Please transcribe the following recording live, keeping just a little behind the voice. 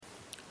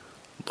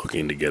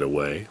Looking to get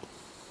away?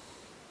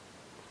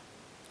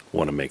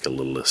 Want to make a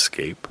little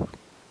escape?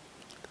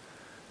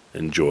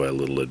 Enjoy a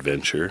little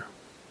adventure?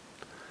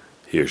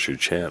 Here's your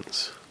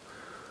chance.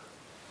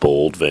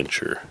 Bold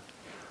Venture,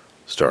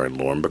 starring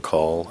Lauren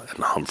Bacall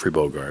and Humphrey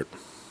Bogart.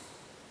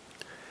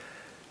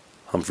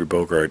 Humphrey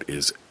Bogart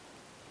is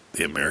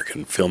the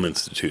American Film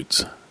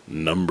Institute's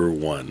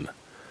 #1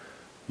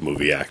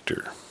 movie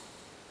actor.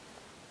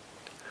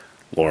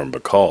 Lauren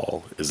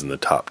Bacall is in the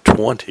top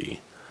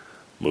 20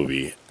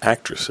 movie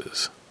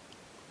actresses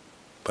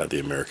by the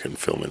American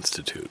Film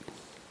Institute.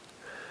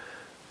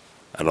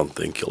 I don't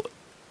think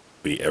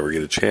we ever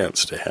get a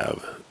chance to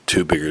have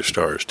two bigger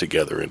stars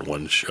together in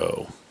one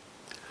show.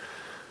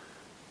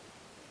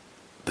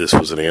 This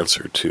was an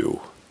answer to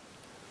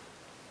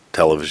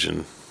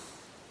television.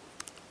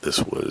 This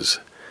was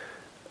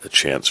a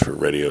chance for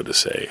radio to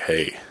say,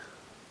 hey,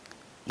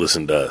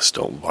 listen to us,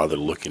 don't bother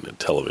looking at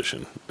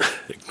television.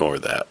 Ignore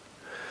that.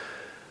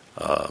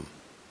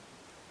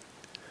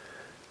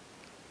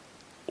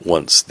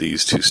 Once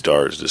these two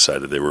stars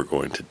decided they were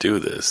going to do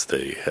this,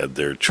 they had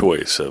their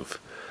choice of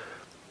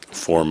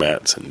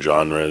formats and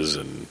genres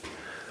and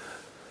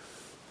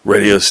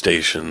radio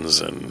stations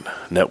and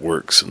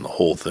networks and the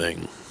whole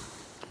thing.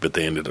 But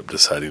they ended up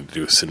deciding to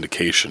do a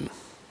syndication.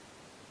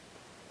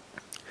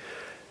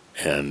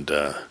 And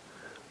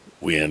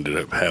we ended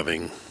up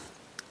having...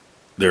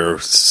 There are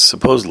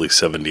supposedly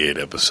 78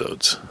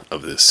 episodes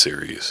of this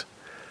series.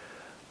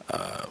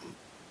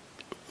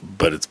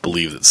 But it's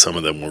believed that some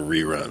of them were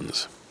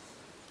reruns.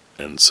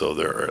 And so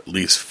there are at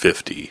least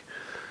 50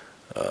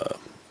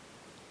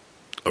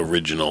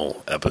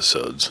 original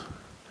episodes.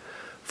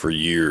 For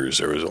years,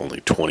 there was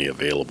only 20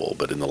 available,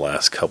 but in the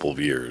last couple of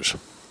years,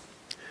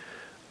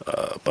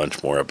 a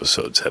bunch more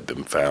episodes have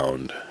been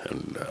found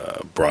and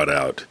brought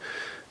out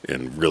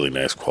in really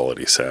nice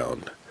quality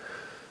sound.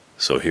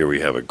 So here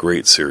we have a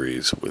great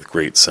series with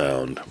great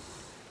sound,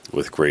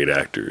 with great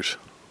actors.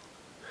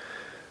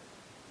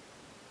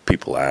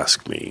 People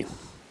ask me,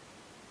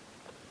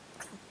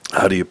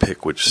 how do you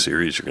pick which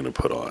series you're going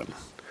to put on?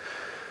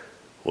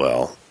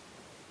 Well,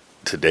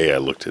 today I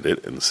looked at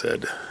it and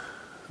said,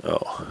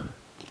 oh,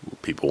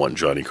 people want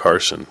Johnny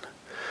Carson.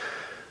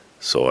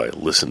 So I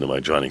listened to my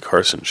Johnny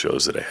Carson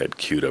shows that I had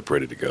queued up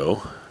ready to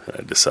go, and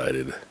I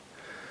decided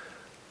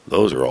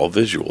those are all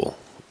visual.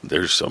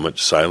 There's so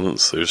much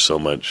silence, there's so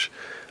much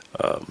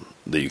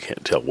that you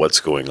can't tell what's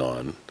going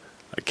on.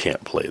 I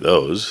can't play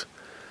those.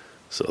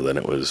 So then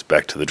it was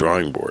back to the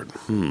drawing board.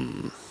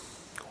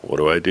 What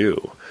do I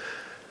do?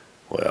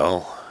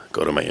 Well,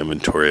 go to my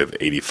inventory of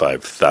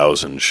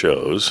 85,000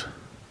 shows.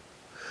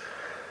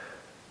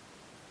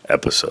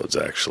 Episodes,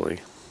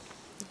 actually.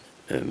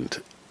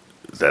 And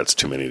that's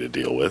too many to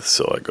deal with,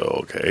 so I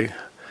go, okay,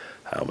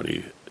 how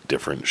many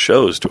different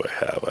shows do I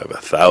have? I have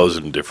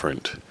 1,000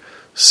 different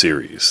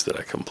series that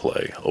I can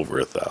play, over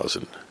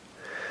 1,000.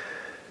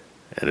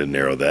 And to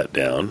narrow that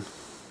down,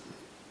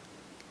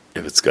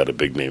 if it's got a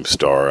big name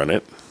star on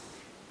it,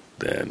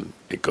 then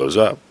it goes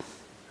up.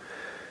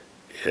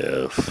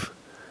 If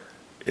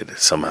it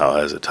somehow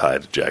has a tie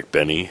to Jack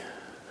Benny,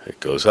 it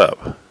goes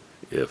up.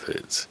 If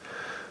it's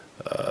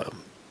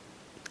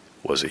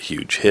was a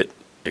huge hit,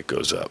 it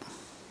goes up.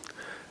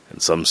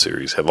 And some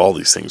series have all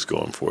these things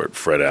going for it.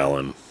 Fred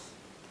Allen,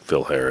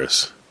 Phil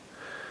Harris.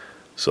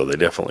 So they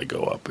definitely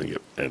go up and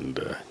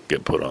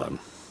get put on.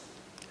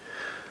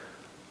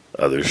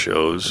 Other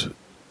shows,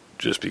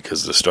 just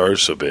because the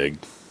star's so big,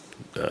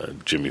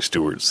 Jimmy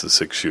Stewart's The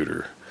Six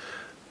Shooter,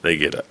 they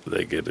get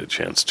a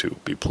chance to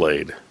be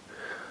played.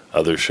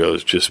 Other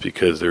shows, just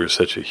because there was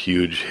such a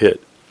huge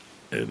hit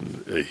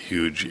and a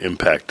huge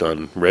impact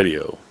on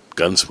radio,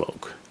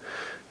 Gunsmoke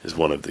is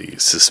one of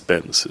these.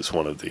 Suspense is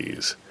one of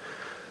these.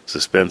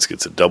 Suspense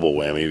gets a double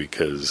whammy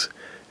because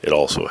it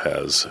also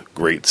has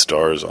great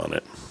stars on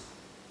it.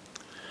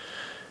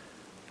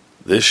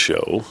 This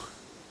show,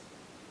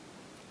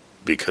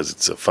 because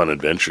it's a fun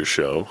adventure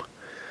show,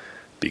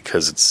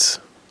 because it's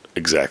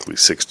exactly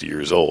 60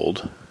 years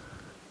old,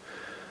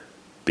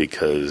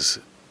 because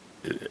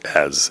it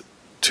has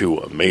two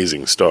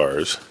amazing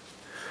stars,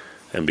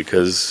 and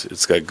because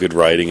it's got good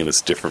writing and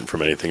it's different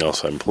from anything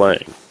else I'm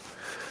playing.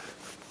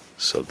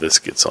 So this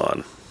gets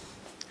on.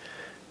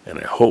 And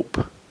I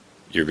hope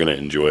you're going to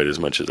enjoy it as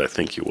much as I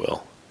think you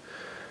will.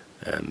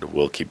 And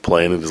we'll keep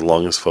playing it as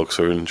long as folks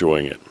are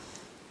enjoying it.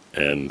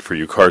 And for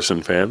you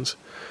Carson fans,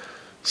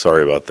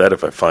 sorry about that.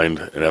 If I find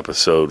an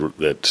episode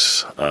that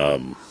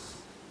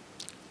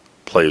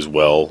plays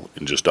well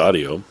in just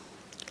audio,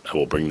 I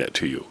will bring that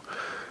to you.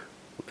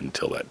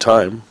 Until that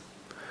time,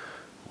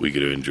 we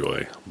get to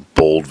enjoy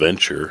Bold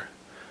Venture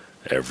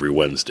every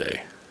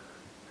Wednesday.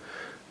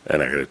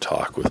 And I got to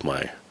talk with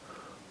my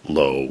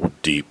low,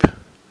 deep,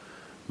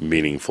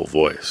 meaningful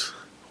voice,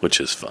 which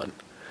is fun.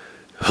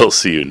 We'll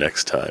see you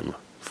next time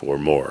for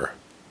more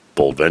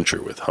Bold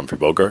Venture with Humphrey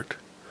Bogart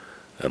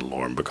and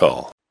Lauren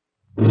Bacall.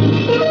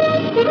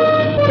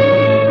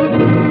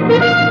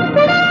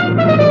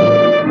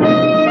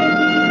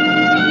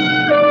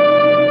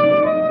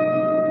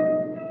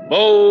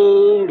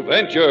 Bold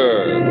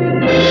Venture.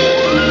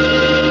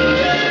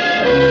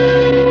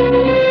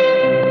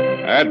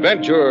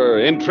 adventure,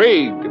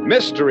 intrigue,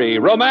 mystery,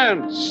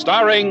 romance,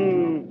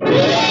 starring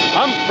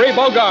Humphrey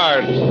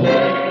Bogart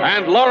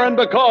and Lauren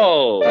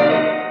Bacall.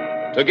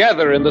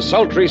 Together in the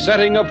sultry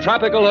setting of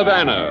tropical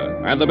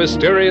Havana and the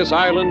mysterious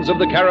islands of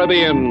the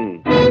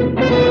Caribbean.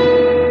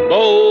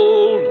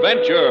 Bold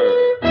Venture.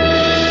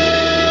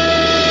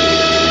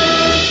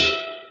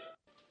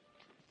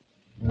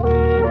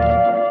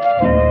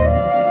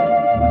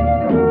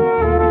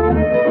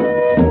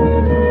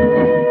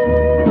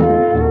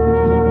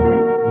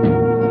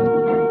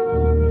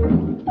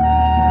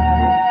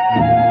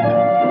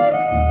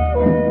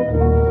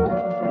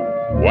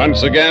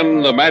 Once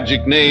again, the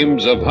magic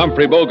names of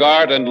Humphrey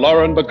Bogart and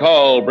Lauren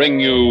Bacall bring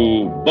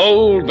you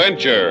Bold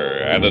Venture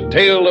and a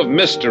tale of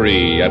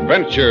mystery,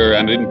 adventure,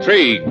 and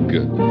intrigue.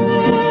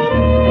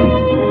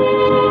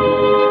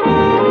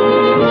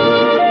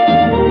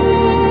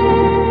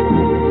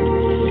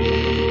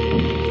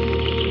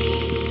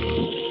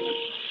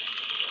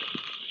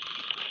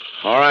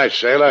 All right,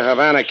 sailor,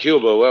 Havana,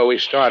 Cuba, where we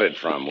started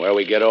from, where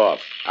we get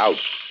off. Out.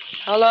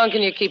 How long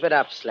can you keep it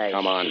up, Slade?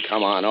 Come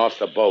on, off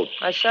the boat.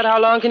 I said,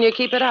 how long can you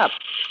keep it up?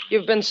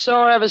 You've been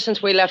sore ever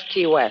since we left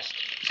Key West.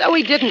 So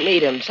we didn't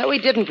meet him. So he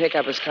didn't pick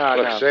up his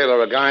cargo. Look,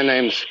 sailor, a guy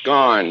named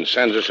Scarn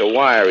sends us a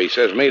wire. He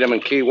says meet him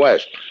in Key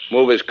West.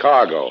 Move his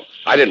cargo.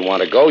 I didn't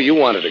want to go. You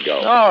wanted to go.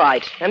 All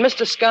right. And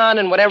Mr. Scarn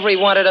and whatever he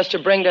wanted us to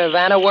bring to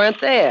Havana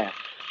weren't there.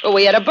 But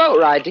we had a boat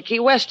ride to Key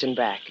West and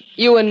back.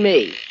 You and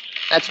me.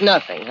 That's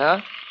nothing,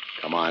 huh?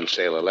 Come on,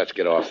 sailor, let's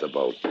get off the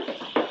boat.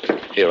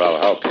 Here,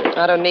 I'll help you.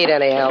 I don't need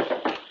any help.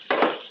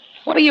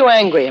 What are you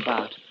angry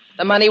about?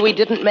 The money we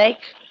didn't make?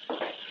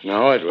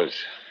 No, it was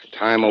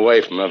time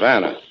away from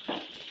Havana.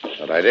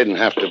 But I didn't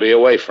have to be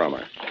away from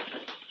her.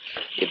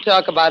 You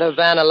talk about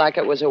Havana like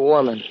it was a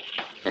woman.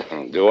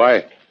 Do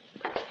I?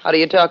 How do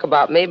you talk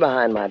about me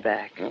behind my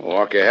back?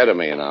 Walk ahead of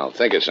me and I'll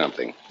think of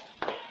something.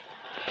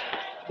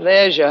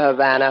 There's your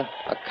Havana,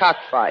 a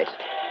cockfight.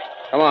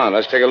 Come on,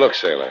 let's take a look,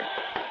 sailor.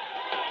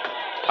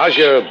 How's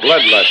your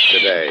bloodlust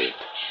today?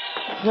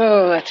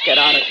 Oh, let's get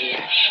out of here.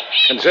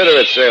 Consider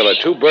it, sailor.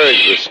 Two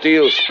birds with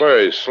steel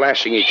spurs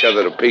slashing each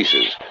other to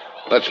pieces.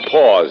 Let's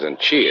pause and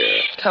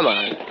cheer. Come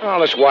on. Oh,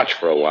 let's watch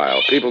for a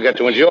while. People get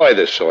to enjoy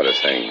this sort of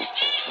thing.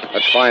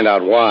 Let's find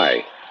out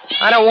why.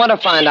 I don't want to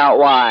find out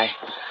why.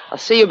 I'll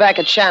see you back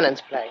at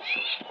Shannon's place.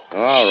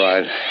 All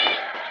right.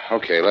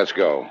 Okay, let's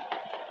go.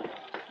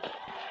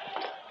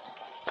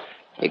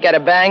 You get a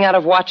bang out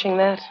of watching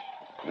that?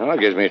 Well, it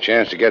gives me a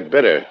chance to get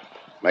bitter.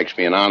 Makes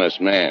me an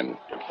honest man.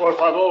 Por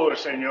favor,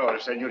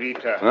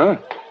 senorita. Huh?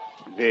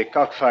 The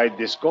cockfight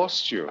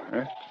disgusts you,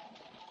 eh?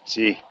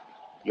 See,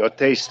 your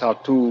tastes are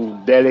too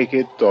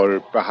delicate,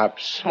 or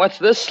perhaps... What's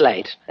this,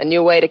 Slate? A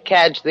new way to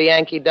cadge the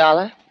Yankee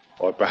dollar?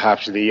 Or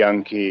perhaps the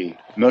Yankee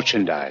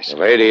merchandise. The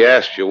lady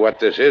asked you what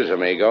this is,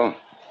 amigo.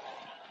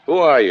 Who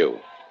are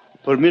you?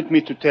 Permit me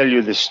to tell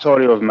you the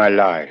story of my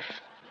life.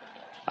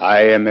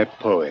 I am a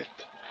poet.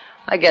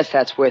 I guess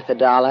that's worth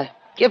 $1.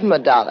 Give him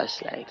 $1,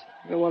 Slate.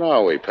 What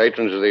are we,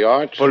 patrons of the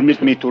arts?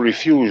 Permit me to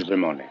refuse the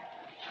money.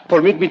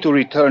 Permit me to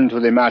return to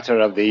the matter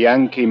of the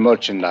Yankee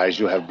merchandise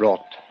you have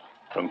brought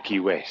from Key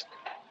West.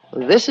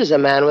 This is a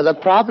man with a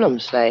problem,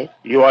 Slate.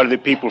 You are the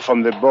people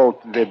from the boat,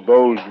 the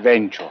Bold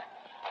Venture.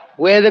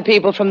 We're the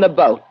people from the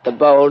boat, the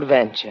Bold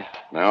Venture.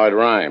 Now it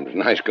rhymes.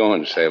 Nice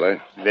going,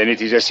 sailor. Then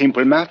it is a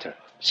simple matter.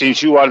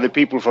 Since you are the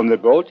people from the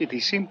boat, it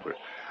is simple.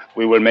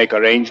 We will make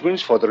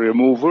arrangements for the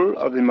removal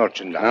of the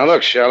merchandise. Now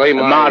look, Shelley,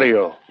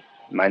 Mario.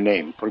 My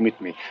name, permit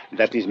me.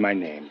 That is my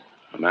name.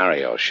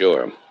 Mario,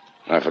 sure.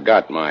 I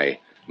forgot. My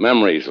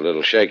memory's a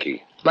little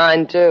shaky.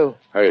 Mine, too.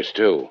 Hers,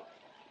 too.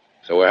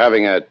 So we're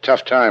having a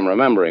tough time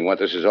remembering what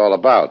this is all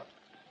about.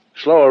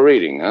 Slower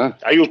reading, huh?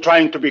 Are you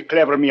trying to be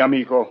clever, mi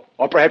amigo?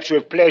 Or perhaps you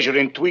have pleasure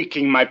in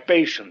tweaking my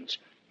patience?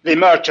 The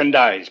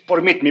merchandise.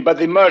 Permit me, but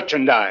the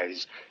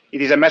merchandise.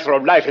 It is a matter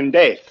of life and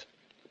death.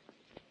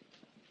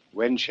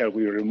 When shall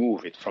we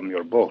remove it from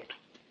your boat?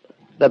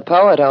 The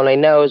poet only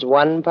knows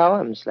one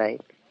poem,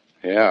 Slate.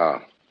 Yeah.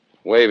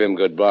 Wave him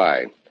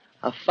goodbye.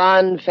 A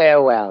fond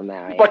farewell,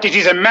 Marion. But it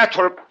is a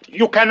matter...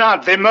 You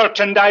cannot. The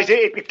merchandise,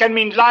 it can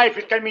mean life,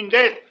 it can mean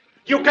death.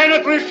 You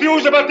cannot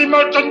refuse about the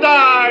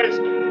merchandise!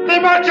 The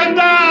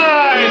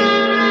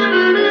merchandise!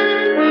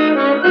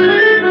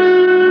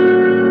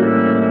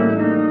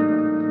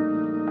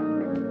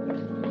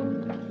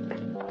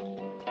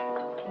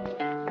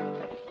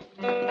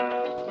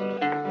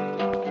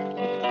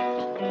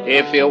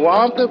 If you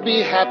want to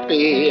be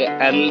happy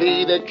and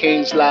lead a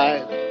king's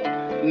life,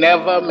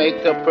 never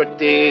make a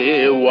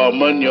pretty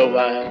woman your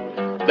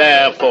wife.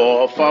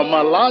 Therefore, from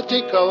a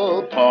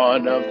logical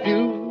point of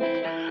view,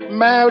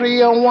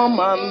 marry a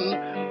woman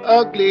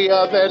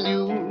uglier than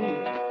you.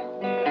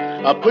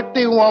 A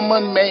pretty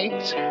woman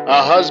makes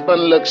a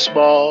husband look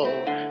small,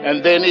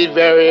 and then he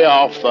very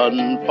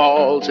often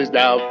falls his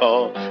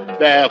downfall.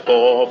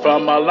 Therefore,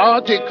 from a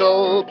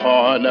logical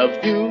point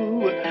of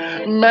view,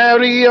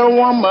 marry a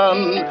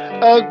woman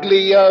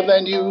uglier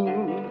than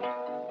you.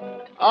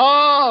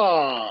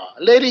 Ah,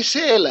 Lady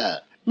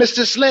Sailor,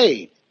 Mr.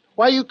 Slade,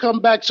 Why you come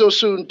back so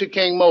soon to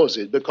King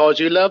Moses? Because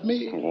you love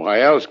me?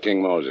 Why else,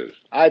 King Moses?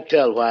 I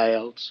tell why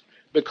else.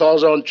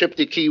 Because on trip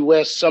to Key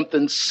West,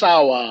 something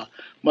sour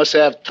must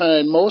have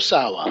turned more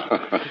sour.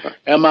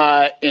 Am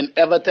I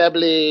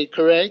inevitably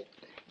correct?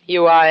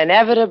 You are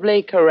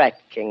inevitably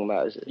correct, King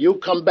Moses. You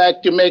come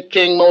back to make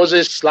King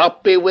Moses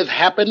sloppy with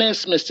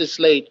happiness, Mr.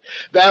 Slate.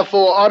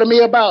 Therefore, order me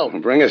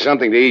about. Bring us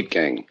something to eat,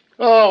 King.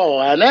 Oh,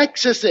 an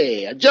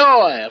ecstasy, a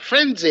joy, a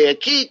frenzy, a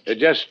kick.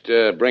 Just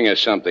bring us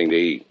something to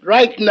eat.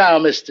 Right now,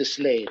 Mr.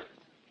 Slate.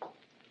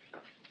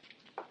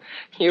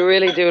 You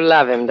really do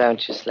love him,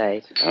 don't you,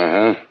 Slate?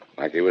 Uh-huh.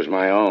 Like he was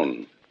my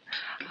own.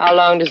 How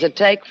long does it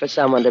take for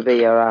someone to be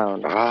your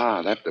own?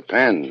 Ah, that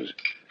depends.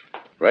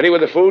 Ready with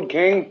the food,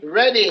 King?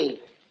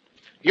 Ready.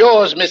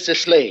 Yours, Mr.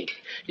 Slate.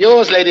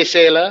 Yours, Lady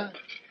Sailor.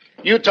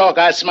 You talk,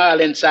 I smile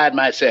inside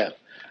myself.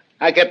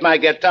 I get my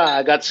guitar.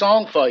 I got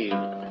song for you.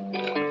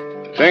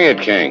 Sing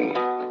it, King.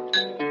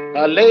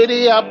 A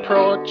lady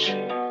approach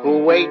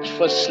who waits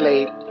for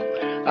Slate.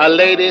 A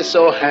lady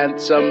so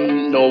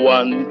handsome no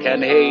one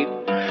can hate.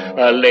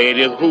 A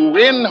lady who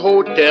in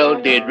hotel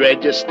did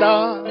register.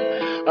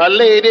 A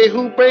lady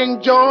who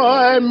bring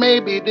joy,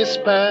 maybe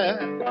despair.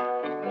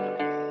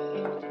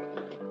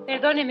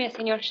 Perdóneme,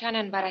 Señor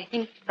Shannon, but I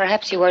think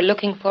perhaps you were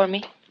looking for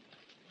me.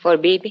 For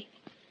Bibi.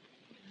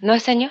 No,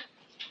 Señor?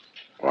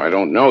 Well, I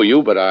don't know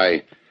you, but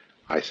I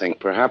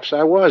think perhaps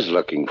I was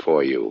looking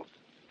for you.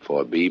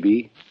 For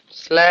Bibi.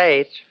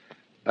 Slate.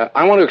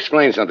 I want to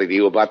explain something to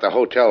you about the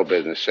hotel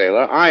business,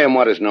 sailor. I am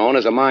what is known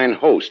as a mine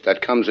host.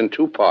 That comes in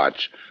two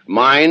parts,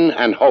 mine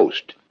and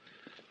host.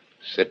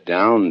 Sit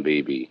down,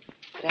 Bibi.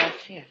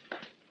 Gracias.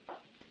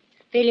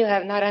 Still, you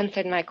have not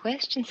answered my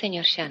question,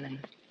 Señor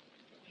Shannon.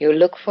 You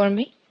look for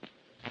me?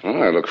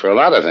 Well, I look for a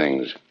lot of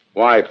things.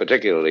 Why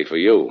particularly for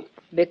you?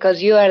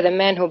 Because you are the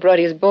man who brought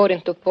his boat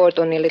into port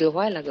only a little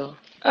while ago.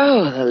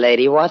 Oh, the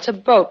lady wants a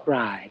boat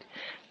ride.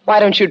 Why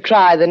don't you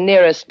try the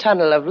nearest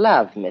tunnel of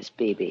love, Miss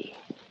Bibi?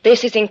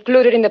 This is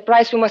included in the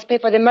price we must pay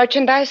for the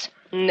merchandise?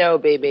 No,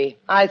 Bibi.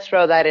 I'd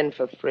throw that in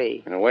for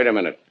free. Now, wait a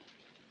minute.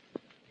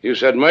 You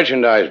said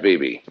merchandise,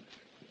 Bibi.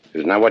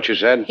 Isn't that what you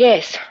said?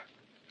 Yes.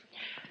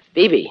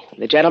 Bibi,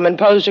 the gentleman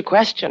posed a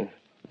question.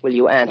 Will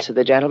you answer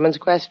the gentleman's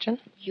question?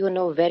 You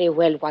know very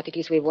well what it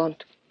is we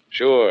want.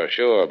 Sure,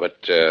 but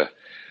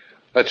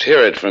let's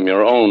hear it from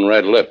your own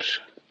red lips.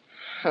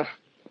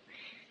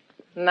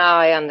 Now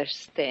I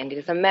understand. It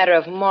is a matter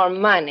of more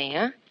money,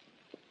 huh?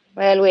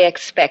 Well, we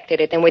expected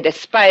it, and we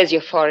despise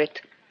you for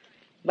it.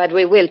 But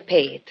we will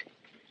pay it.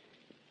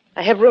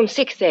 I have room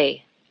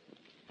 6A.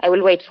 I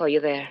will wait for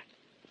you there.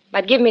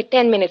 But give me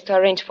 10 minutes to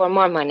arrange for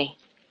more money.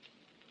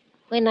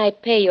 When I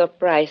pay your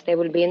price, there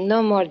will be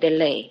no more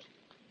delay.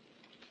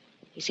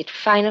 Is it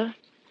final?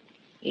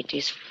 It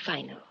is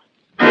final.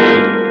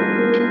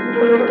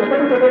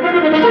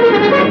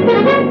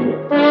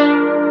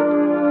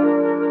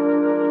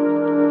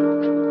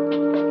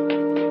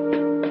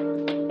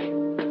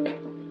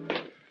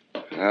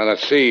 Now,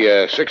 let's see.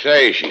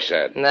 6A, she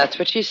said. And that's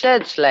what she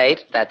said,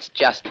 Slate. That's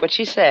just what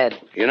she said.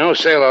 You know,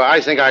 sailor, I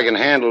think I can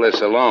handle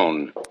this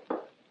alone.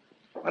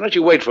 Why don't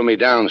you wait for me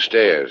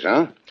downstairs,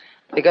 huh?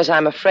 Because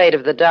I'm afraid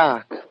of the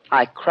dark.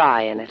 I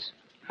cry in it.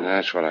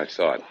 That's what I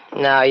thought.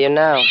 Now you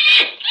know.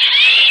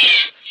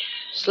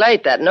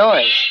 Slate, that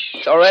noise.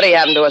 It's already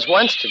happened to us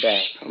once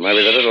today. Well,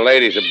 maybe the little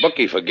lady's a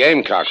bookie for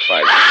gamecock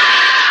fights.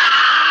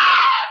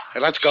 Hey,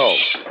 let's go.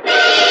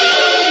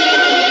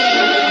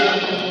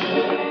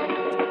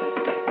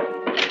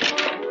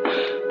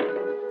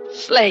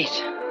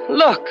 Slate,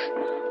 look.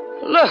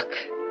 Look.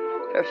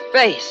 Her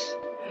face.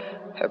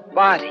 Her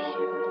body.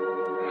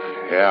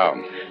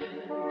 Yeah.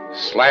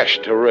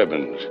 Slashed to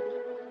ribbons.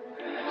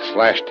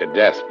 Slashed to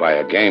death by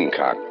a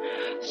gamecock.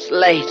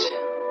 Slate.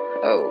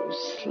 Oh,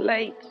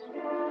 Slate.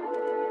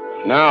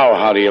 Now,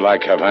 how do you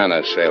like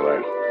Havana,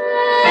 sailor?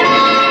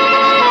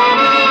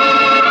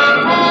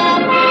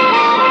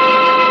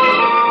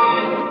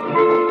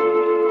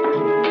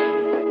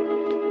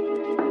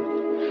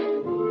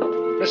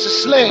 Mr.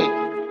 Slate.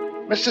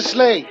 Mr.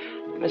 Slate.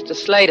 Mr.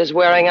 Slate is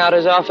wearing out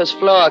his office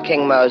floor,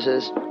 King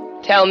Moses.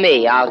 Tell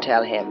me, I'll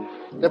tell him.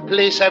 The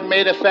police have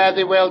made a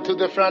fare-thee-well to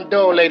the front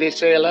door, Lady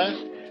Sailor.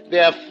 They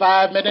are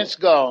 5 minutes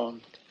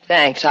gone.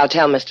 Thanks, I'll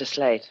tell Mr.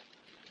 Slate.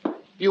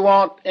 You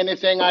want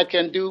anything I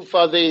can do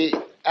for the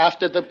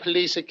after the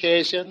police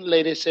occasion,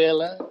 Lady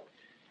Sailor?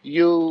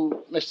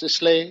 You, Mr.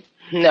 Slade?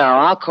 No,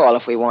 I'll call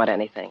if we want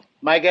anything.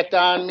 My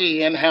guitar and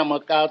me in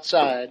hammock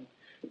outside.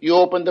 You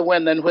open the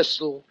window and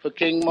whistle for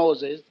King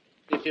Moses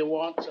if you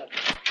want something.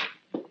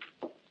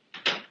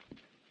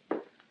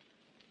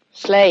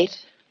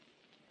 Slate?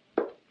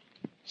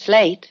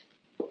 Slate?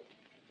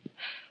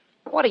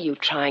 What are you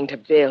trying to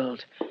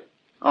build?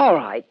 All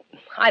right.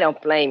 I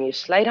don't blame you,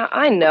 Slate.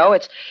 I know.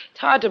 It's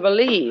hard to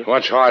believe.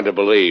 What's hard to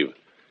believe?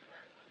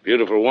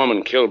 Beautiful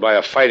woman killed by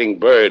a fighting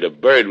bird, a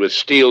bird with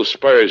steel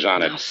spurs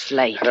on it. Oh,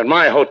 Slate. And at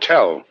my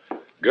hotel,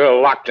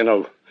 girl locked in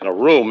a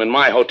room in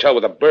my hotel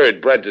with a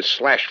bird bred to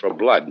slash for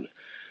blood.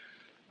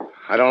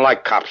 I don't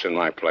like cops in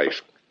my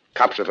place.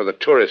 Cops are for the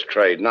tourist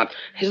trade, not...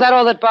 Is that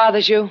all that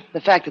bothers you?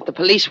 The fact that the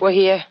police were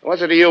here?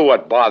 What's it to you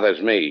what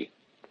bothers me?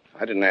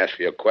 I didn't ask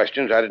for your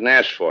questions. I didn't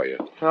ask for you.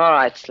 All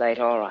right, Slate,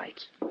 all right.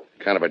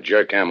 Kind of a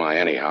jerk am I,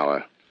 anyhow?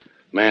 A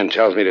man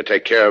tells me to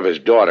take care of his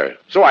daughter.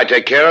 So I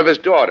take care of his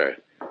daughter.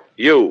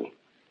 You.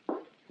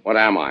 What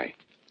am I?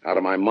 Out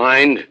of my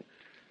mind?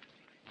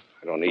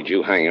 I don't need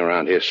you hanging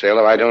around here,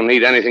 sailor. I don't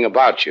need anything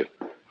about you.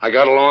 I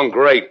got along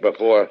great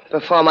before...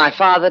 Before my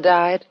father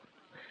died?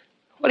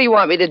 What do you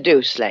want me to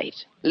do,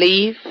 Slate?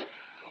 Leave?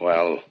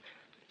 Well...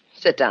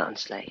 Sit down,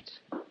 Slate.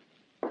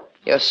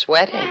 You're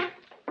sweating.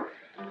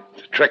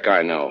 It's a trick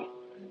I know.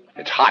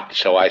 It's hot,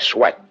 so I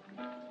sweat.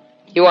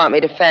 You want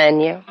me to fan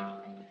you?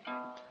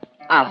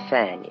 I'll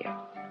fan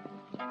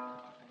you.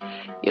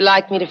 You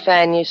like me to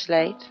fan you,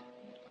 Slate?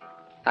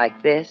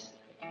 Like this?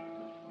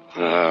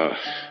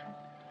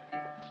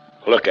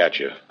 Look at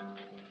you.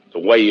 The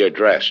way you're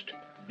dressed.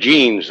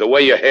 Jeans, the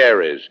way your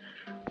hair is.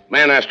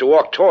 Man has to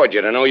walk toward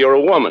you to know you're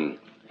a woman.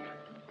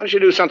 Why don't you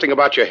do something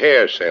about your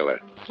hair, sailor?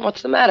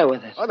 What's the matter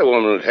with it? Other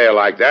women with hair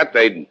like that,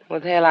 they'd...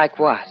 With hair like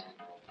what?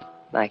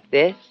 Like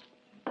this?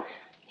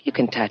 You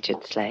can touch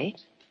it, Slate.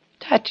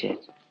 Touch it.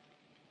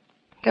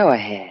 Go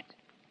ahead.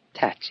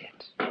 Touch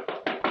it.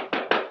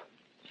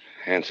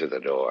 Answer the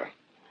door.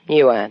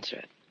 You answer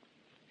it.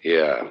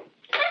 Yeah.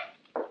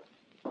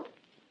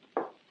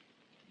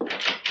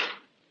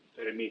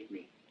 Permit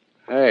me.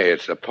 Hey,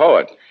 it's the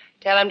poet.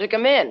 Tell him to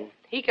come in.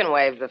 He can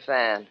wave the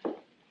fan.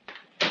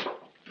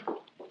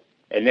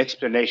 An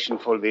explanation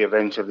for the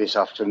events of this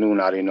afternoon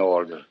are in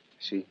order.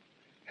 See?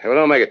 Hey, well,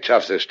 don't make it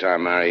tough this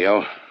time,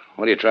 Mario.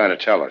 What are you trying to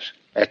tell us?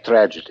 A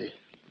tragedy.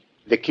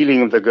 The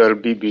killing of the girl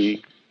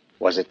Bibi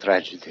was a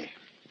tragedy.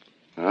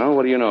 Oh,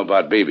 what do you know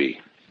about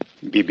Bibi?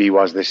 Bibi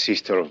was the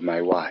sister of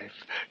my wife.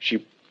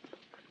 She...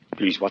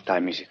 Please, what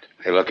time is it?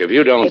 Hey, look, if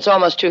you don't... It's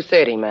almost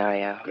 2:30,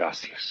 Mario.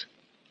 Gracias.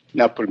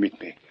 Now, permit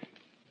me.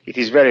 It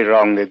is very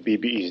wrong that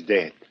Bibi is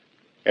dead.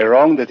 A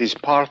wrong that is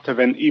part of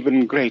an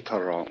even greater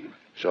wrong.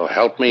 So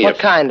help me What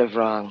if... kind of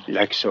wrong?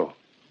 Like so.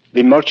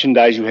 The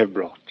merchandise you have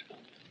brought.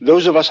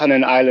 Those of us on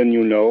an island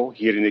you know,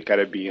 here in the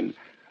Caribbean.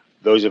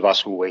 Those of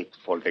us who wait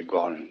for the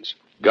guns.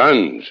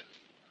 Guns.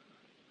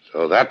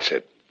 So that's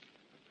it.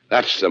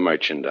 That's the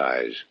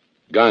merchandise.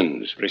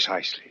 Guns.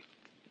 Precisely.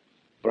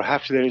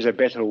 Perhaps there is a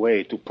better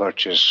way to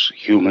purchase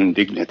human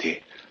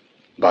dignity.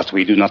 But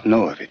we do not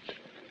know of it.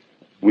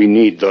 We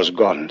need those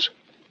guns.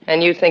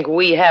 And you think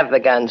we have the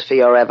guns for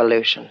your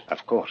revolution?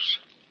 Of course.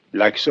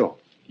 Like so.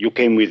 You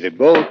came with the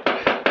boat.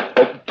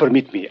 Oh,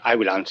 permit me. I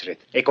will answer it.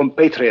 A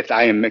compatriot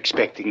I am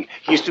expecting.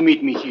 He is to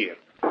meet me here.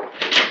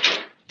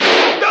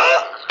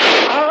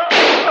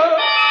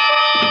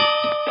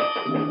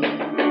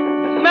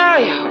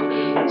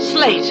 Mario!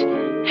 Slate!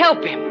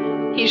 Help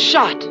him! He's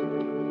shot.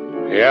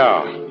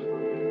 Yeah.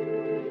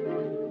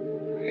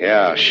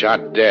 Yeah,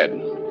 shot dead.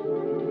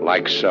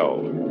 Like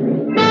so.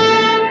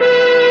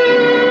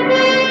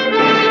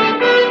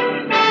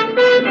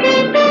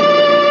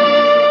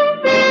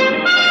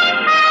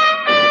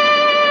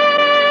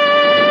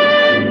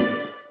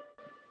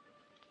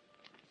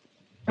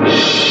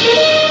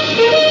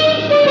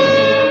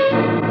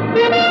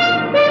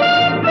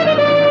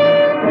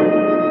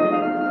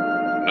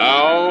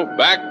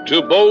 Back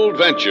to Bold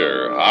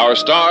Venture. Our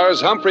stars,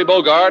 Humphrey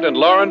Bogart and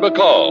Lauren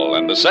Bacall,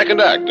 and the second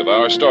act of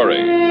our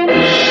story.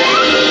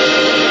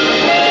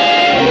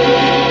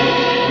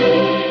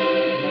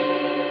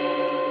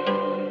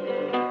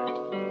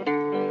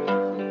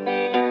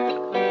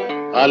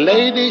 A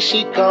lady,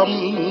 she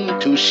come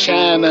to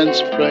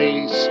Shannon's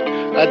place,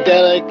 a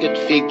delicate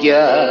figure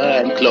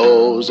and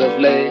clothes of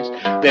lace.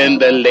 Then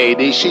the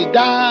lady, she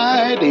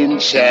died in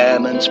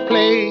Shannon's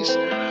place.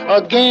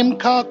 A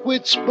gamecock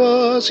with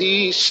spurs,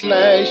 he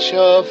slashed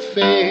her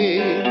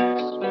face.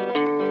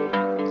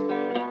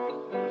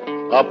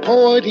 A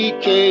poet, he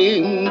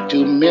came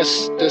to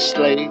Mr.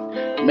 Slate,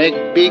 make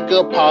big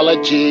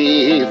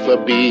apology for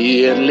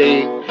being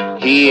late.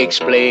 He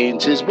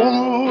explains his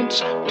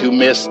wants to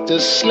Mr.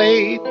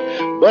 Slate,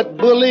 but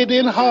bullied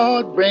in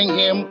heart bring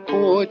him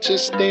poet's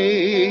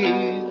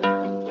estate.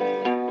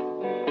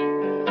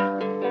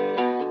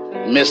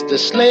 Mr.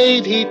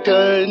 Slade, he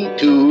turned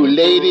to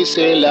Lady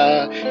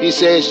Sailor. He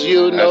says,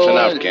 you know...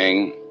 That's enough,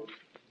 King.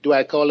 Do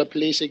I call the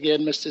police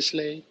again, Mr.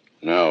 Slade?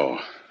 No.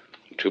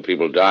 2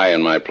 people die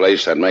in my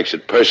place, that makes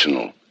it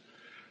personal.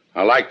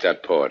 I like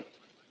that poet.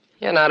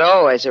 You're not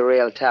always a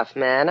real tough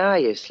man, are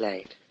you,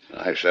 Slate?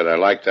 I said I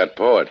like that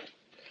poet.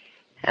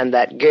 And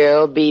that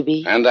girl,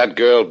 Bibi? And that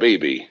girl,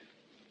 Bibi.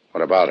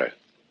 What about her?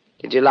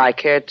 Did you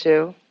like her,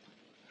 too?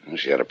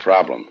 She had a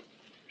problem.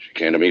 She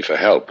came to me for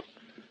help.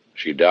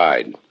 She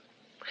died.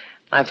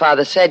 My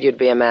father said you'd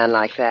be a man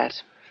like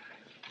that.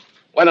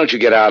 Why don't you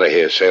get out of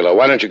here, sailor?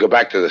 Why don't you go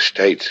back to the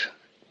States?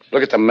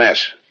 Look at the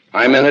mess.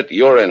 I'm in it,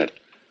 you're in it.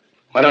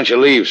 Why don't you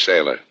leave,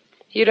 sailor?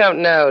 You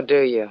don't know,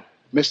 do you?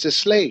 Mr.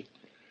 Slade.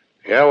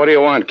 Yeah, what do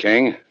you want,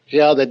 King?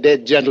 Here are the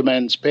dead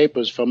gentleman's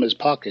papers from his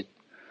pocket.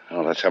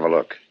 Oh, let's have a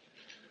look.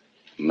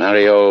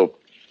 Mario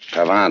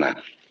Pavana,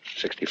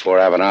 64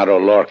 Avenado,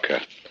 Lorca.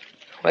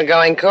 We're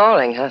going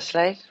calling, huh,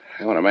 Slate?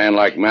 When a man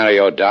like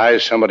Mario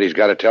dies, somebody's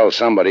got to tell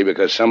somebody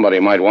because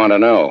somebody might want to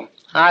know.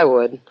 I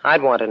would.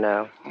 I'd want to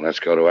know. Let's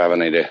go to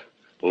Avenida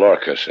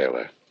Lorca,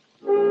 sailor.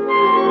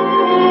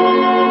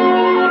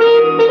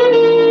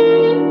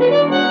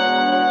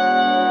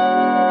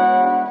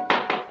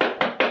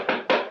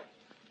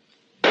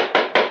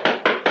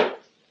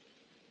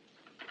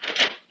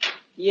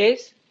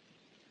 Yes?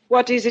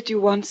 What is it you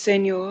want,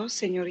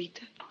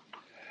 senorita?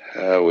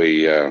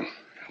 We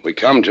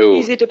come to...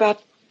 Is it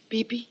about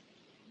Bibi?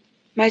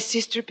 My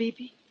sister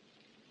Bibi?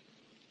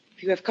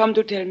 If you have come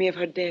to tell me of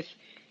her death,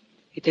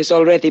 it has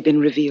already been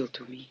revealed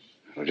to me.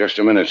 Well, just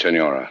a minute,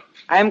 senora.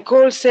 I am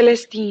called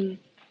Celestine.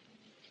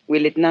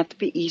 Will it not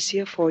be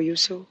easier for you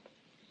so?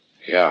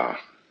 Yeah,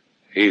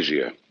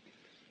 easier.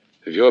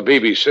 If you're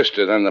Bibi's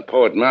sister, then the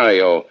poet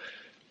Mario...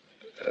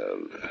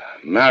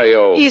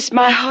 Mario... He's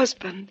my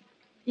husband.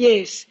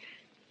 Yes,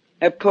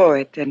 a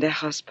poet and a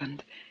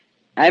husband.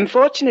 I'm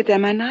fortunate,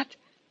 am I not?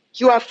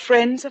 You are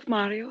friends of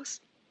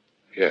Mario's?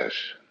 Yes,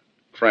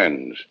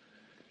 friends.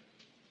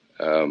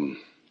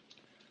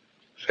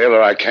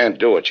 Sailor, I can't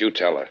do it. You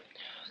tell her.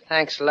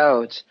 Thanks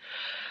loads.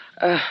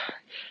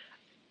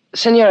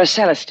 Senora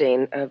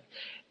Celestine,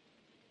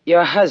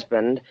 your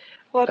husband...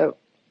 What?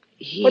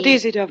 What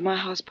is it of my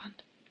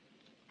husband?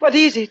 What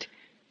is it?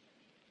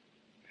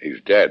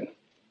 He's dead.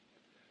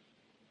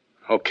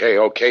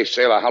 Okay,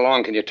 sailor. How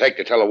long can you take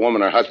to tell a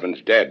woman her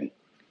husband's dead?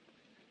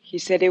 He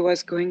said he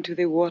was going to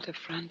the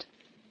waterfront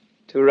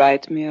to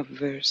write me a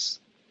verse.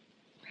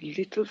 A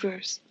little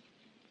verse.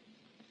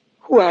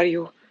 Who are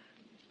you?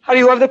 Are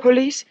you of the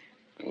police?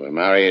 We're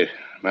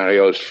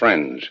Mario's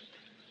friends.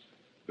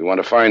 We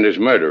want to find his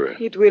murderer.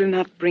 It will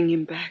not bring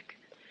him back.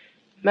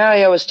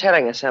 Mario was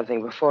telling us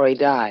something before he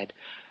died.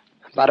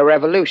 About a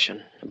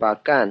revolution,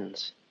 about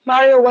guns.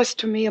 Mario was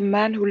to me a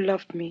man who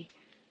loved me,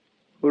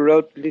 who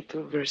wrote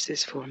little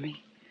verses for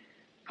me.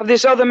 Of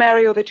this other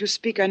Mario that you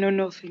speak, I know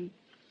nothing.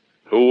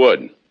 Who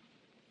would?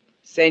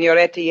 Senor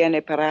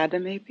Etienne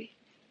Parada, maybe?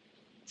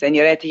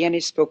 Senor Etienne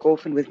spoke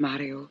often with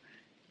Mario,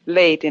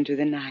 late into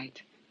the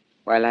night,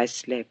 while I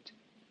slept.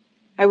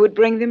 I would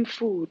bring them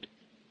food,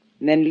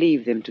 and then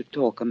leave them to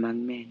talk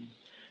among men.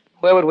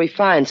 Where would we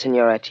find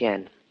Senor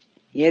Etienne?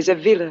 He has a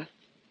villa at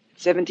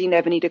 17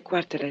 Avenida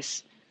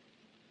Cuarteles.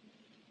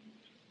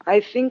 I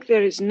think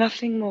there is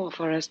nothing more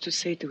for us to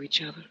say to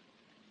each other.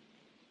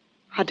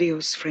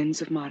 Adios,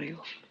 friends of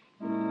Mario.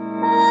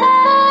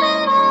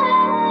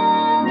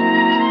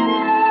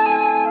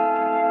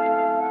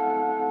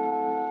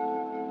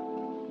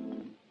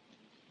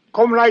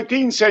 Come right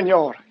in,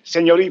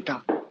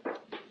 senorita.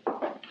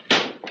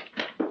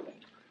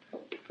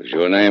 Is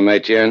your name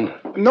Etienne?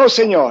 No,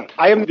 senor.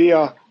 I am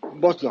the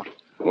butler.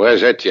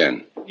 Where's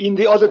Etienne? In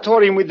the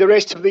auditorium with the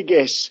rest of the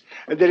guests.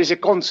 There is a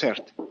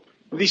concert.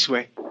 This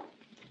way.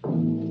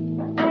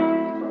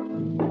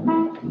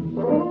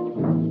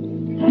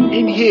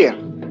 In here.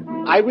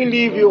 I will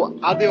leave you.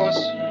 Adios.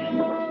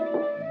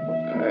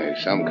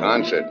 Some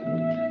concert.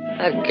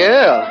 That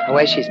girl, the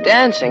way she's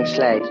dancing,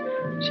 Slate.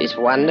 She's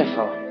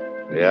wonderful.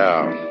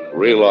 Yeah,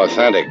 real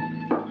authentic.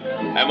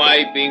 Am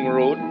I being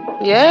rude?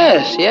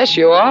 Yes,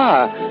 you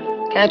are.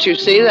 Can't you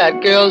see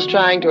that girl's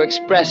trying to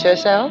express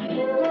herself?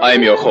 I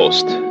am your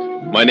host.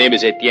 My name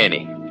is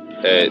Etienne.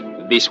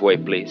 This way,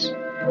 please.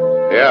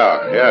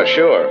 Yeah,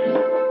 sure.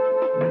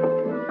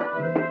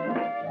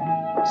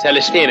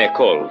 Celestine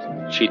called.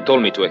 She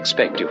told me to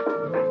expect you.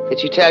 Did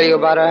she tell you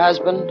about her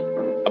husband?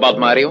 About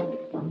Mario?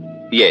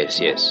 Yes.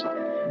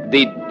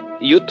 Did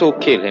you two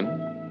kill him?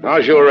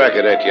 How's your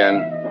record,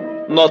 Etienne?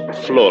 Not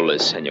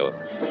flawless, senor.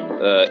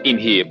 In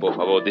here, por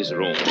favor, this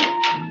room.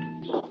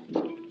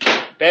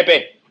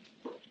 Pepe.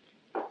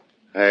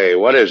 Hey,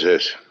 what is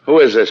this? Who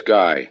is this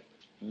guy?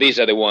 These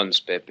are the ones,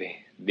 Pepe.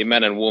 The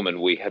man and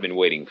woman we have been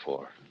waiting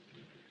for.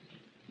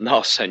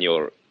 Now,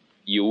 senor,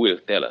 you will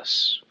tell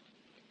us.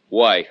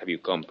 Why have you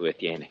come to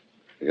Etienne?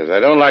 Because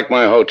I don't like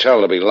my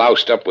hotel to be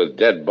loused up with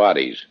dead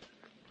bodies.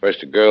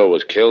 First a girl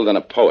was killed, then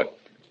a poet.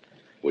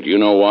 Would you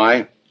know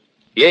why?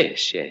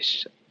 Yes.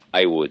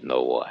 I would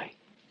know why.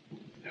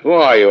 Who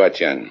are you,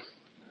 Etienne?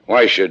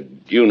 Why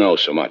should you know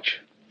so much?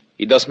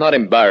 It does not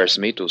embarrass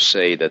me to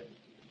say that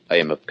I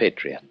am a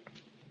patriot.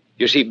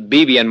 You see,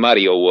 Bibi and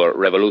Mario were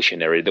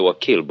revolutionary. They were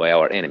killed by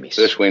our enemies.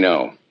 This we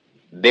know.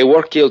 They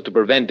were killed to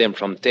prevent them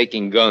from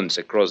taking guns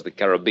across the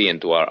Caribbean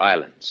to our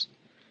islands.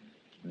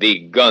 The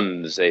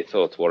guns they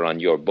thought were on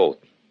your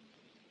boat.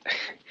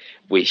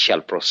 We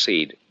shall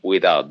proceed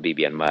without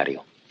Bibi and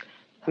Mario.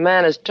 The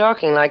man is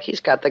talking like he's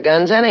got the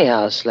guns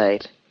anyhow,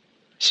 Slate.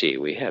 See,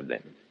 we have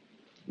them.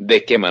 They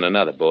came on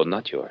another boat,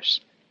 not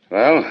yours.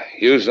 Well,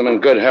 use them in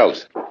good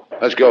health.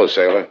 Let's go,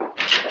 sailor.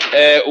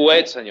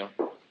 Wait, senor.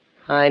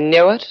 I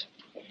knew it.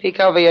 Peek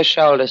over your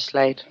shoulder,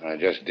 Slate. I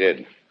just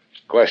did.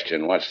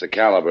 Question, what's the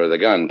caliber of the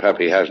gun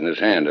Pepe has in his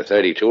hand, a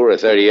 32 or a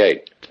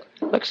 38?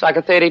 Looks like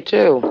a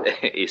 32.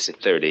 It's a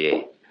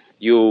 38.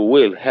 You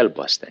will help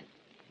us, then.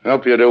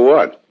 Help you do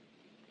what?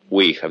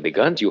 We have the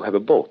guns, you have a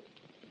boat.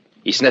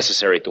 It's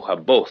necessary to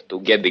have both to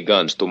get the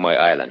guns to my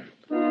island.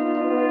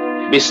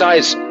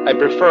 Besides, I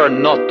prefer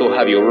not to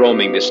have you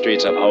roaming the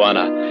streets of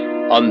Havana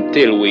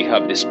until we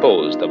have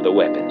disposed of the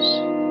weapons.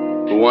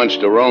 Who wants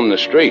to roam the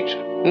streets?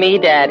 Me,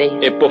 Daddy.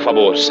 Por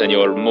favor,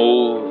 senor,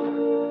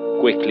 move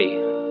quickly.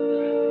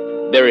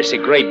 There is a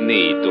great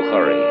need to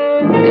hurry.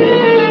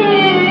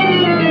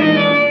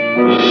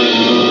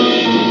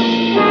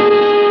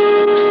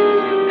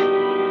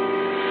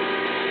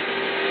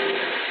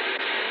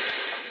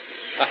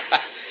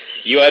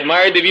 You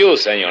admire the view,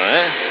 senor,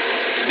 eh?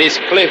 This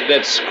cliff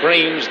that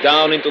screams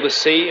down into the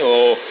sea,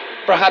 or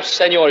perhaps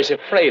senor is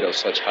afraid of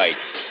such height.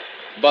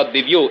 But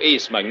the view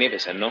is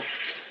magnificent, no?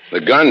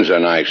 The guns are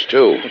nice,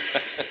 too.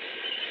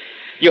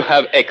 You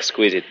have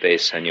exquisite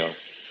taste, senor.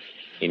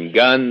 In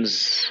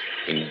guns,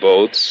 in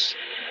boats,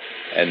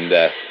 and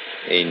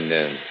in...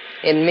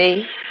 In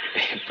me?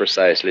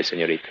 Precisely,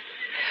 senorita.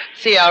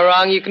 See how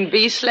wrong you can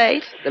be,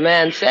 Slate? The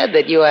man said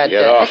that you had...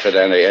 Get off it,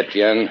 Andy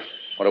Etienne.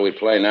 What do we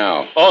play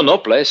now? Oh, no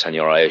play,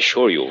 senor, I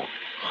assure you.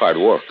 Hard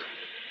work.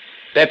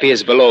 Pepe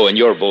is below in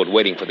your boat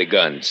waiting for the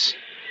guns.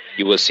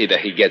 You will see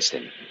that he gets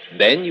them.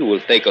 Then you will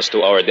take us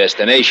to our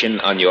destination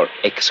on your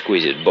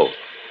exquisite boat.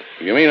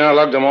 You mean I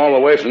lug them all the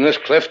way from this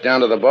cliff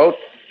down to the boat?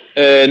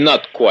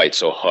 Not quite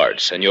so hard,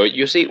 senor.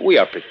 You see, we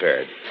are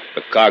prepared.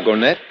 A cargo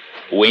net,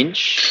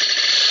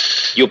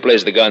 winch. You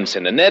place the guns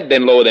in the net,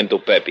 then lower them to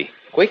Pepe.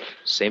 Quick,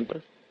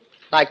 simple.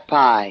 Like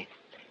pie.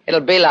 It'll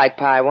be like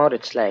pie, won't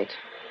it, Slate?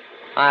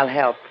 I'll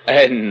help.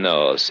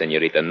 No,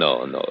 senorita,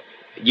 no.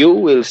 You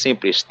will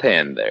simply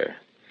stand there,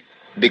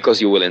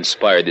 because you will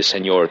inspire the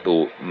senor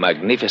to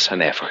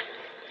magnificent effort.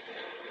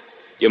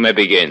 You may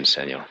begin,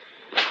 senor.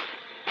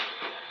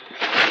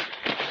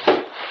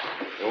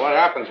 So what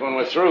happens when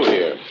we're through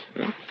here?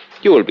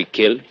 You will be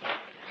killed.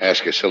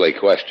 Ask a silly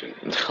question.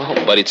 Oh,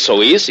 but it's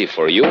so easy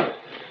for you.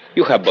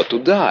 You have but to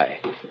die.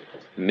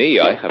 Me,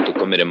 I have to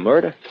commit a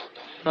murder.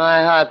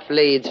 My heart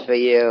bleeds for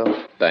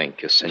you.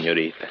 Thank you,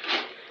 senorita.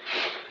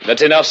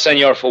 That's enough,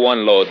 senor, for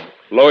one load.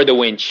 Lower the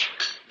winch.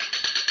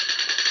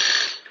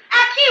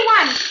 Aquí,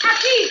 Juan.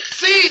 Aquí.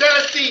 See,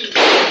 Celestine.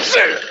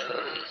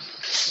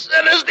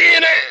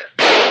 Celestine!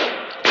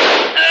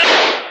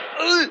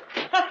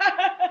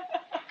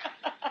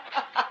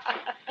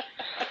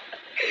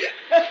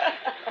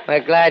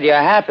 We're glad you're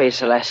happy,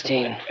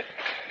 Celestine.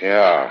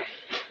 Yeah,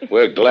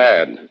 we're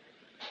glad.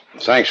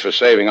 Thanks for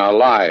saving our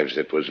lives.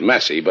 It was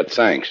messy, but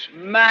thanks.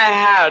 My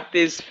heart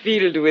is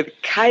filled with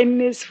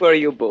kindness for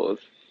you both.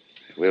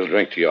 We'll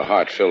drink to your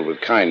heart filled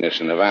with kindness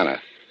in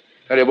Havana.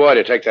 Tell your boy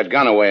to take that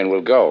gun away and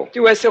we'll go.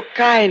 You were so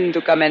kind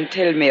to come and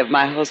tell me of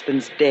my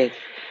husband's death.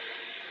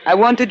 I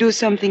want to do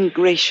something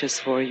gracious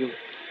for you.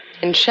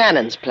 In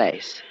Shannon's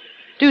place.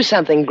 Do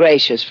something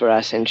gracious for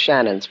us in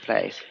Shannon's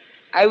place.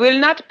 I will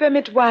not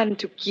permit one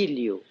to kill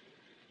you.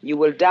 You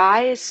will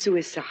die as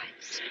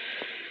suicides.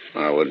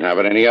 I wouldn't have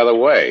it any other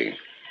way.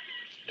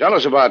 Tell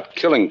us about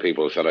killing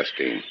people,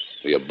 Celestine.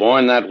 Were you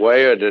born that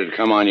way, or did it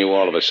come on you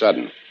all of a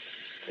sudden?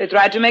 They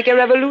tried to make a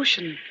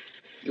revolution.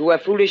 You were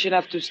foolish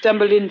enough to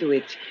stumble into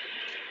it.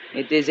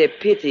 It is a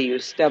pity you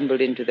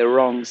stumbled into the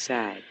wrong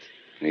side.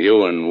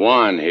 You and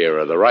Juan here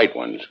are the right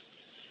ones.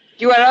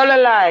 You are all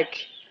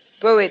alike.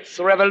 Poets,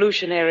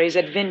 revolutionaries,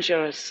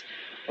 adventurers.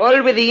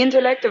 All with the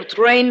intellect of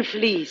trained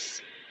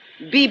fleas.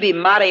 Bibi,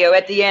 Mario,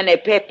 Etienne,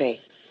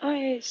 Pepe. Oh,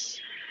 yes.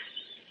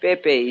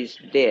 Pepe is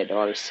dead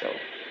also.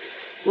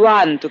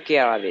 Juan took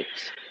care of it.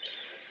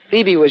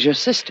 Bibi was your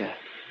sister.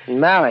 And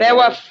Mario... They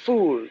were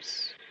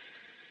fools.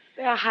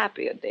 They are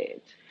happier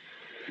dead.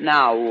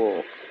 Now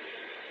walk.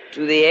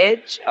 To the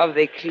edge of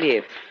the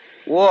cliff.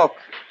 Walk.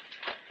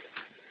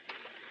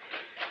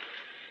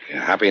 You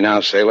happy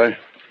now, sailor?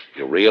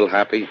 You real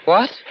happy?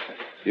 What?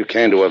 You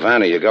came to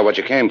Havana. You got what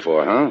you came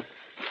for, huh?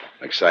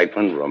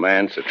 Excitement,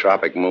 romance, a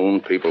tropic moon,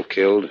 people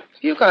killed.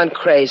 You've gone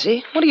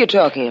crazy. What are you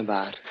talking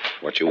about?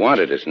 What you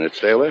wanted, isn't it,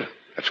 sailor?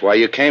 That's why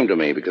you came to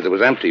me, because it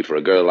was empty for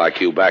a girl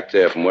like you back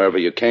there from wherever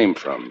you came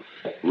from.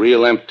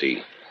 Real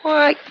empty.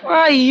 Why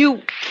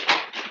you...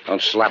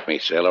 Don't slap me,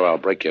 sailor. I'll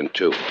break you in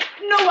two.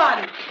 No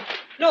one.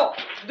 No,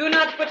 do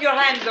not put your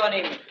hands on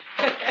him.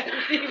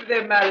 Leave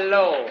them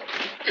alone.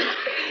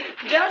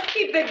 Just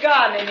keep the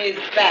gun in his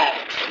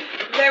back.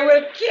 They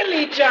will kill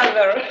each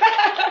other.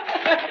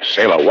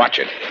 Sailor, watch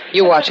it.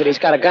 You watch it. He's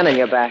got a gun in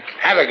your back.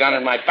 Have a gun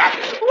in my back.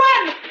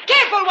 One.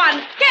 Careful,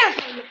 one.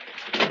 Careful.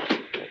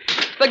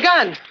 The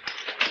gun.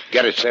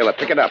 Get it, sailor.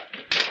 Pick it up.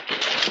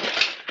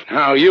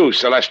 Now you,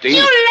 Celestine.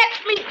 You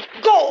let me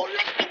go.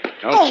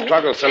 Don't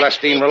struggle,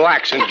 Celestine.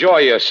 Relax. Enjoy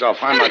yourself.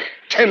 I'm a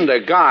tender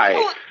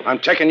guy. I'm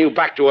taking you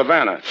back to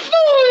Havana.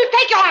 Fool,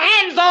 take your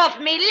hands off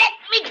me. Let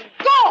me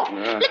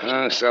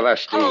go.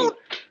 Celestine.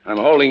 I'm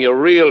holding you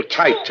real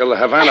tight till the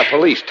Havana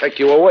police take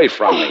you away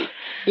from me.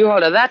 You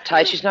hold her that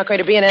tight, she's not going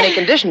to be in any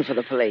condition for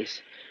the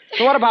police.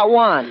 So what about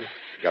Juan?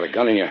 Got a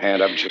gun in your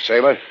hand, haven't you,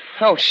 sailor?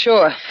 Oh,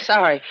 sure.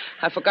 Sorry.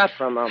 I forgot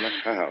for a moment.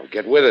 Oh,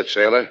 get with it,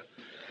 sailor.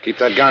 Keep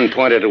that gun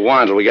pointed at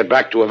Juan till we get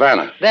back to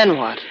Havana. Then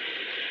what?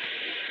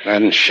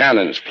 Then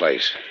Shannon's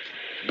place.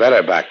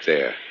 Better back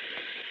there.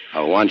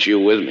 I want you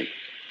with me.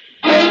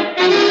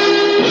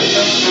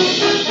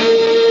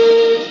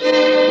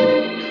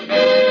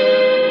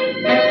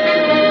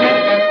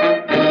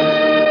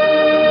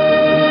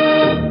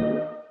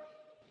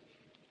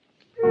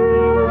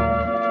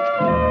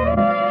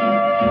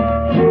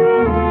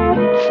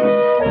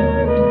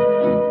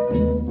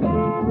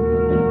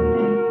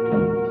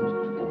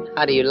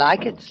 How do you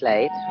like it,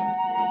 Slate?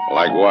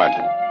 Like what?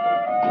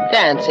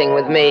 Dancing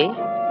with me.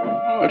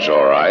 Oh, it's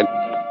all right.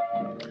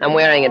 I'm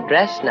wearing a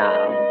dress now.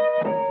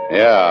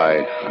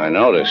 Yeah, I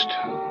noticed.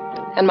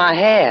 And my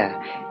hair.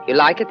 You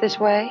like it this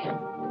way?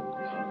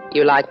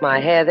 You like my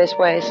hair this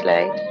way,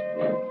 Slate?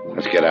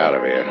 Let's get out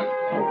of here.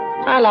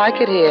 I like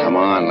it here. Come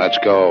on, let's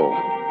go.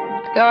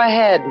 Go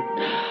ahead.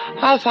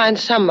 I'll find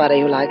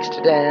somebody who likes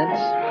to dance.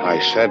 I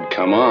said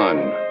come on.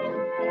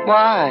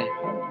 Why?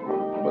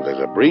 Well, there's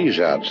a breeze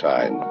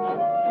outside.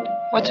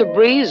 What's a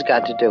breeze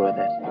got to do with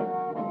it?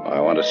 I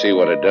want to see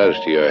what it does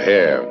to your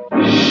hair.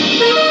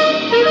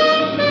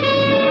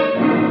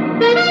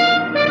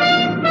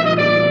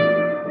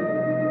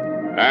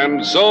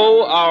 And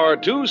so our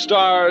two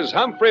stars,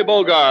 Humphrey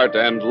Bogart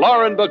and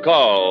Lauren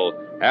Bacall,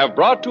 have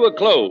brought to a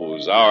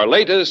close our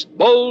latest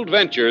bold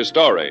venture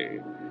story.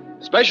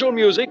 Special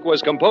music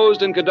was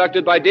composed and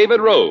conducted by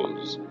David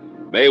Rose.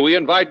 May we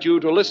invite you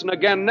to listen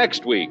again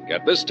next week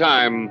at this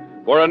time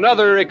for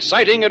another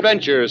exciting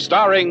adventure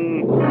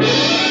starring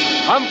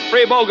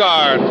Humphrey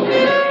Bogart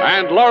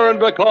and Lauren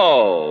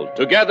Bacall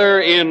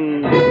together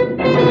in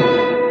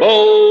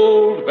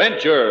Bold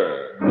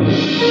Venture.